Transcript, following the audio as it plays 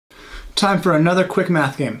Time for another quick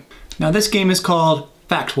math game. Now this game is called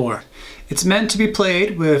Fact War. It's meant to be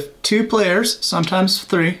played with 2 players, sometimes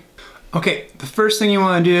 3. Okay, the first thing you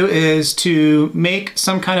want to do is to make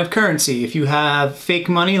some kind of currency. If you have fake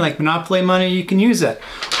money like Monopoly money, you can use it.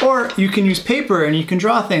 Or you can use paper and you can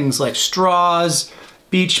draw things like straws,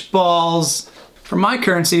 beach balls. For my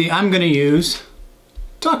currency, I'm going to use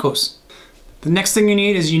tacos. The next thing you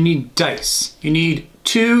need is you need dice. You need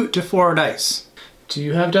 2 to 4 dice. Do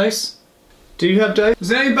you have dice? Do you have dice?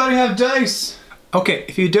 Does anybody have dice? Okay,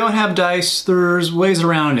 if you don't have dice, there's ways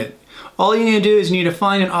around it. All you need to do is you need to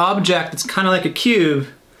find an object that's kind of like a cube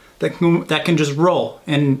that can just roll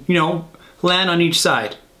and, you know, land on each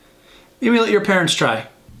side. Maybe let your parents try.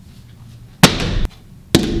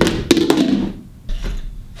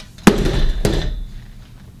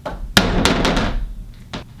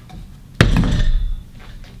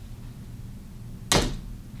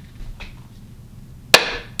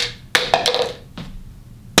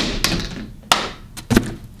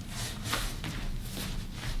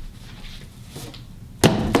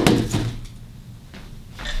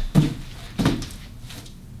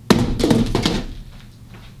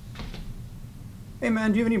 Hey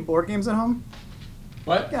man, do you have any board games at home?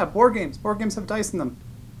 What? Yeah, board games. Board games have dice in them.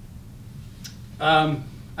 I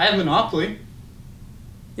have Monopoly.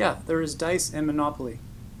 Yeah, there is dice in Monopoly.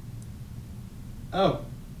 Oh.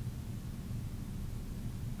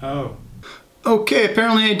 Oh. Okay,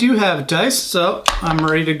 apparently I do have dice, so I'm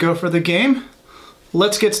ready to go for the game.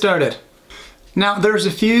 Let's get started. Now, there's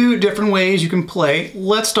a few different ways you can play.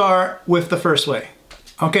 Let's start with the first way.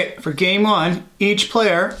 Okay, for game 1, each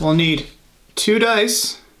player will need 2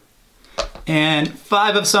 dice and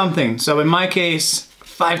 5 of something. So in my case,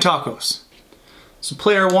 5 tacos. So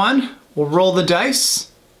player 1 will roll the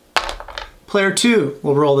dice. Player 2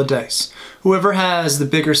 will roll the dice. Whoever has the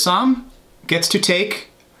bigger sum gets to take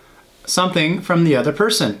something from the other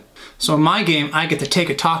person. So in my game, I get to take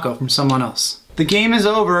a taco from someone else. The game is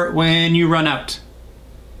over when you run out.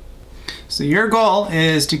 So your goal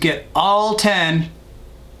is to get all 10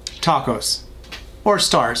 tacos. Or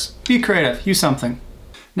stars. Be creative, use something.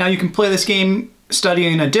 Now you can play this game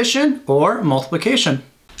studying addition or multiplication.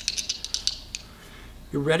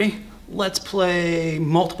 You ready? Let's play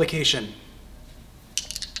multiplication.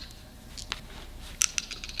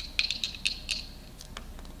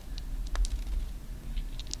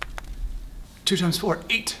 Two times 4,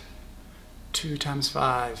 8. 2 times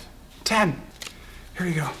 5, 10. Here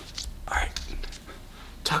you go. All right,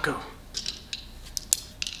 taco.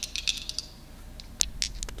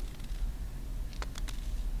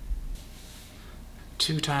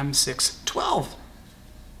 2 times 6, 12.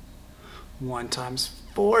 1 times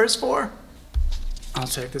 4 is 4. I'll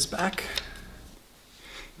take this back.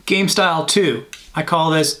 Game style 2. I call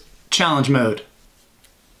this challenge mode.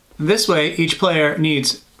 This way, each player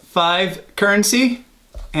needs 5 currency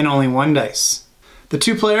and only 1 dice. The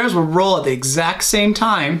 2 players will roll at the exact same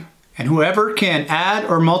time, and whoever can add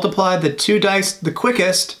or multiply the 2 dice the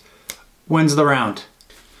quickest wins the round.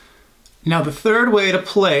 Now the third way to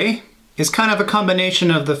play is kind of a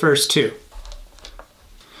combination of the first 2.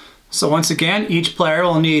 So once again, each player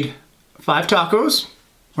will need 5 tacos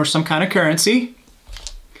or some kind of currency.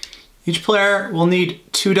 Each player will need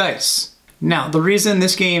 2 dice. Now, the reason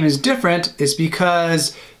this game is different is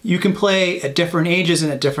because you can play at different ages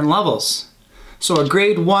and at different levels. So a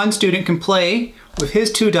grade 1 student can play with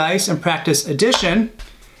his 2 dice and practice addition,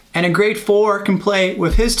 and a grade 4 can play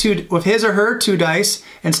with his or her 2 dice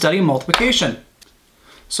and study multiplication.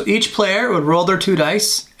 So each player would roll their 2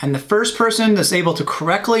 dice, and the first person that's able to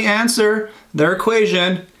correctly answer their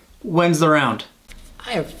equation wins the round.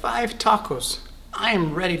 I have 5 tacos. I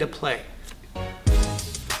am ready to play.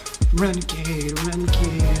 Renegade,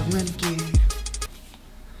 renegade, renegade.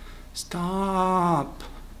 Stop.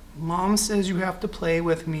 Mom says you have to play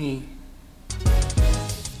with me.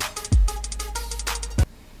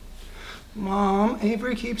 Mom,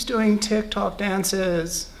 Avery keeps doing TikTok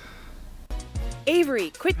dances. Avery,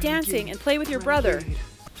 quit dancing and play with your brother.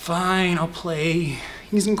 Fine, I'll play.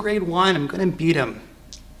 He's in grade 1. I'm gonna beat him.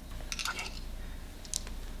 Okay.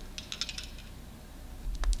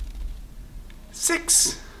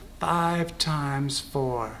 6. 5 times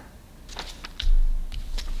 4.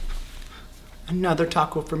 Another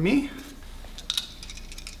taco for me.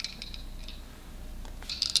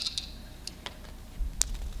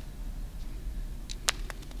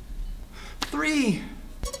 3.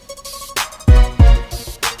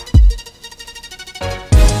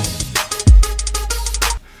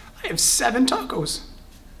 I have 7 tacos.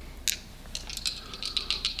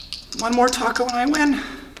 1 more taco and I win.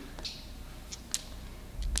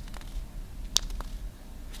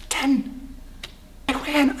 10.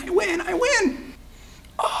 win! I win!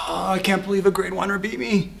 Oh, I can't believe a grade 1er beat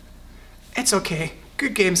me. It's okay.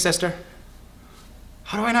 Good game, sister.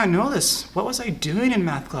 How do I not know this? What was I doing in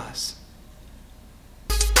math class?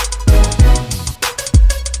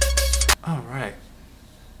 All right.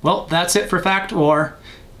 Well, that's it for Fact War.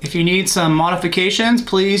 If you need some modifications,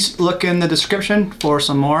 please look in the description for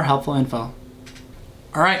some more helpful info.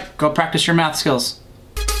 All right, go practice your math skills.